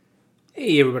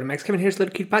Hey everybody, Max coming here's a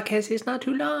little cute podcast. It's not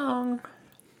too long.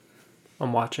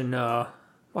 I'm watching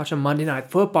Monday Night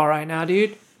Football right now,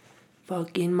 dude.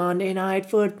 Fucking Monday Night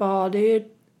Football, dude.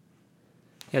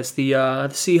 Yeah, it's the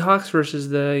Seahawks versus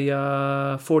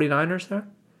the 49ers there.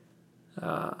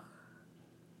 I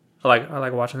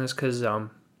like watching this because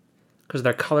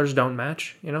their colors don't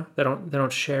match. You know, they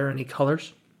don't share any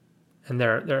colors, and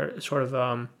they're sort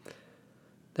of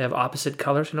they have opposite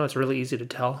colors. You know, it's really easy to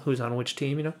tell who's on which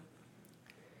team. You know.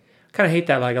 Kind of hate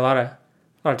that. Like a lot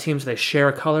of teams, they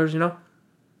share colors, you know,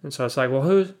 and so it's like,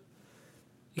 well,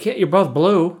 you're both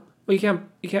blue. Well, you can't.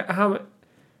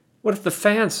 What if the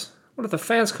fans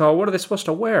call? What are they supposed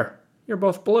to wear? You're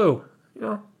both blue, you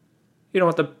know. You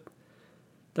don't want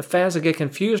the fans to get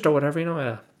confused or whatever, you know.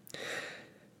 I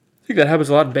think that happens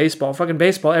a lot in baseball. Fucking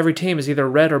baseball, every team is either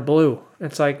red or blue.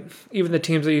 It's like even the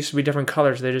teams that used to be different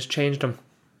colors, they just changed them.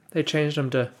 They changed them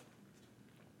to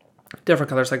different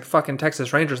colors, like the fucking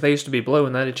Texas Rangers. They used to be blue,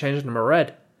 and then they changed them to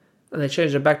red, and they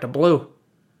changed it back to blue.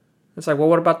 It's like, well,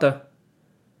 what about the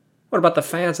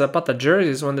fans that bought the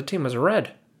jerseys when the team was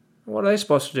red? What are they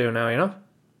supposed to do now? You know?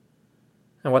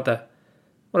 And what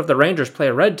if the Rangers play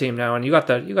a red team now, and you got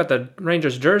the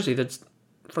Rangers jersey that's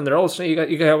from their old? You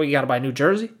got to buy a new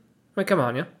jersey? I mean, come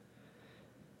on, yeah.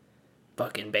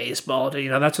 Fucking baseball, you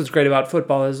know. That's what's great about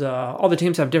football is all the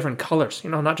teams have different colors. You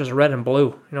know, not just red and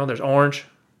blue. You know, there's orange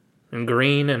and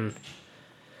green and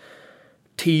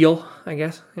teal, I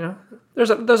guess, you know. There's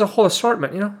a whole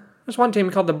assortment, you know. There's one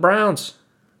team called the Browns.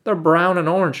 They're brown and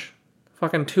orange.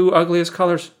 Fucking two ugliest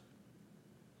colors.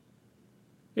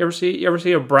 You ever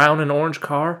see a brown and orange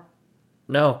car?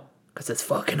 No, because it's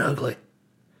fucking ugly.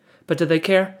 But do they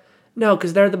care? No,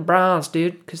 because they're the Browns,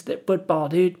 dude. Because they're football,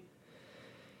 dude.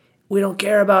 We don't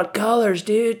care about colors,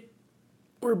 dude.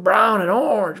 We're brown and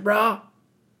orange, bro.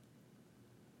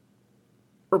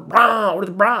 We're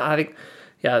the Brown. I think,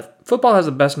 yeah, football has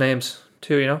the best names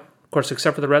too. You know, of course,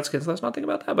 except for the Redskins. Let's not think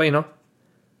about that. But you know,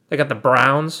 they got the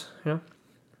Browns. You know,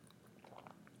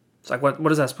 it's like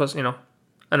what is that supposed to? You know,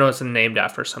 I know it's named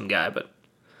after some guy, but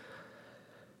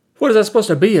what is that supposed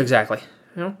to be exactly?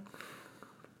 You know,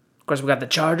 of course, we got the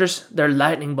Chargers. They're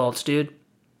lightning bolts, dude.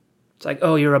 It's like,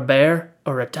 oh, you're a bear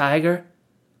or a tiger.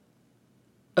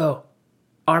 Oh,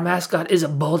 our mascot is a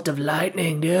bolt of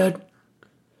lightning, dude.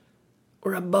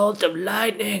 We're a bolt of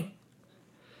lightning.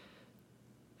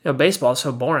 You know, baseball is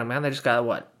so boring, man. They just got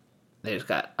what?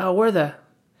 We're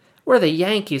the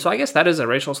Yankees. So I guess that is a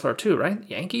racial slur too, right?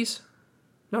 Yankees?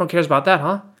 No one cares about that,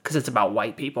 huh? Because it's about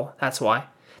white people. That's why.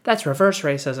 That's reverse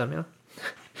racism, you know?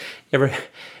 you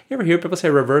ever hear people say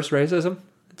reverse racism?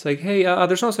 It's like, hey,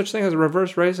 there's no such thing as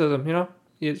reverse racism, you know?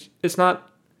 It's not...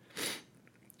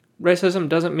 Racism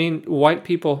doesn't mean white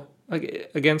people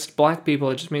against black people.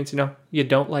 It just means, you know, you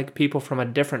don't like people from a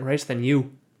different race than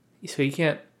you. So you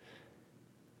can't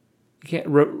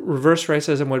reverse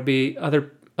racism would be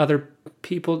other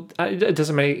people. It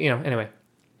doesn't make, you know, anyway.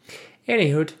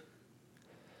 Anywho.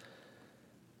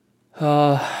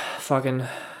 Fucking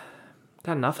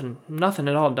got nothing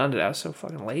at all done today. I was so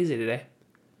fucking lazy today.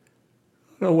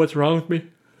 I don't know what's wrong with me.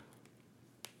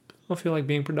 I don't feel like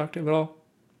being productive at all.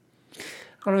 I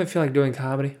don't even feel like doing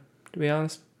comedy, to be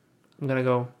honest. I'm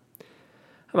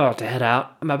about to head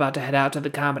out. I'm about to head out to the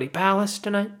Comedy Palace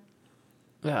tonight.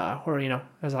 Or, you know,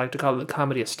 as I like to call it, the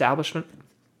Comedy Establishment.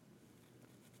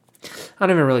 I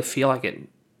don't even really feel like it.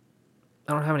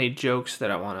 I don't have any jokes that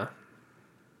I want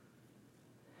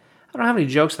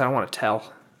to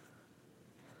tell.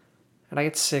 And I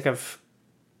get sick of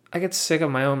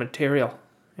my own material,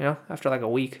 you know, after like a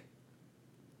week.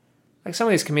 Like some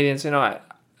of these comedians, you know,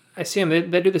 I see them,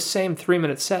 they do the same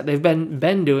 3-minute set. They've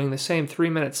been doing the same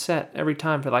 3-minute set every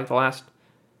time for like the last,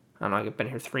 I don't know, I've been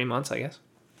here 3 months, I guess.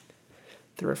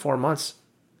 3 or 4 months.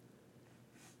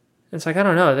 And it's like, I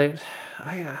don't know,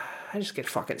 I just get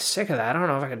fucking sick of that. I don't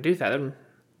know if I can do that. That'd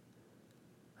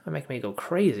make me go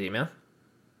crazy, man.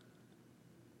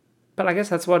 But I guess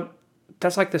that's like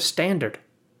the standard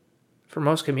for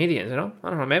most comedians, you know? I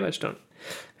don't know, maybe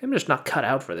I'm just not cut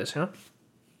out for this, you know?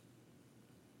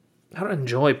 I don't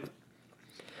enjoy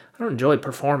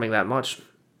performing that much.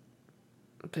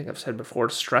 I think I've said before,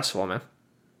 it's stressful, man.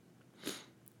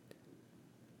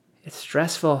 It's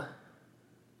stressful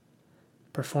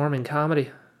performing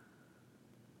comedy.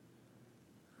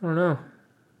 I don't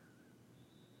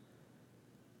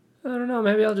know.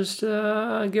 Maybe I'll just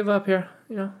give up here,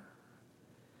 you know.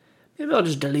 Maybe I'll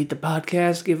just delete the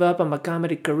podcast, give up on my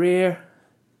comedy career.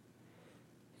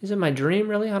 Is it my dream,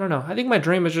 really? I don't know. I think my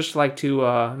dream is just like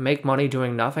to make money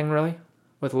doing nothing, really,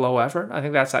 with low effort. I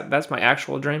think that's my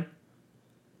actual dream.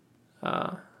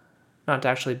 Not to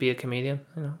actually be a comedian,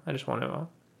 you know. I just want to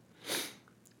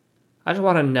I just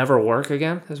want to never work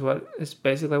again. Is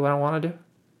basically what I want to do.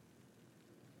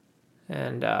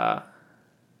 And I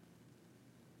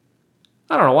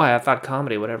don't know why I thought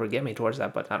comedy would ever get me towards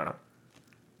that, but I don't know.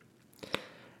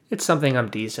 It's something I'm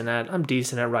decent at. I'm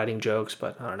decent at writing jokes,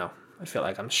 but I don't know. I feel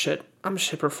like I'm shit. I'm a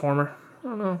shit performer. I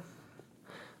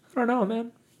don't know,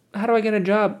 man. How do I get a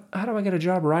job? How do I get a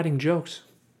job writing jokes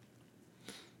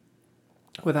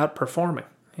without performing?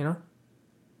 You know,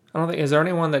 I don't think. Is there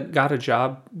anyone that got a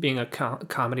job being a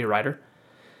comedy writer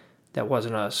that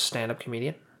wasn't a stand-up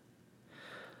comedian?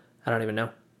 I don't even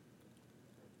know.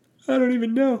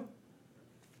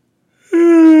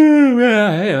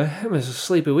 Yeah, it was a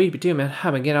sleepy week too, man.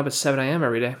 I've been getting up at 7 a.m.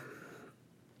 every day.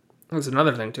 That's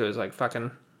another thing too. Is like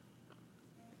fucking.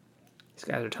 These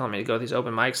guys are telling me to go to these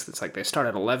open mics. It's like they start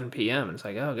at 11 p.m. and it's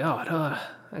like, oh god,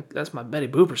 that's my Betty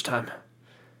Boopers time.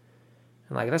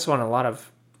 And like that's when a lot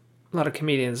of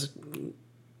comedians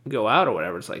go out or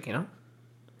whatever. It's like, you know,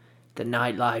 the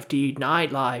nightlife, dude,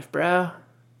 nightlife, bro.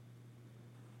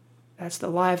 That's the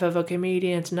life of a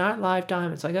comedian. It's nightlife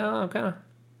time. It's like, oh, kind of.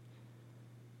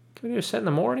 Can we do a set in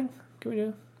the morning?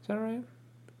 Is that all right?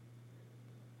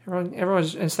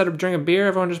 Everyone's instead of drinking beer,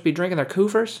 everyone just be drinking their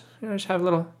Coofers. You know, just have a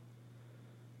little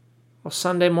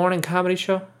Sunday morning comedy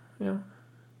show. You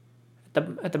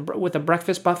know, with the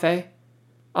breakfast buffet,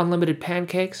 unlimited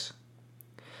pancakes,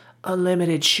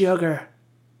 unlimited sugar.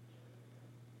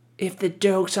 If the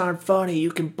jokes aren't funny,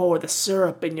 you can pour the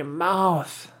syrup in your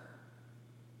mouth.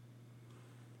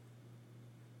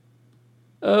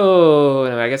 Oh,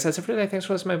 anyway, I guess that's it for today. Thanks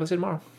for listening. We'll see you tomorrow.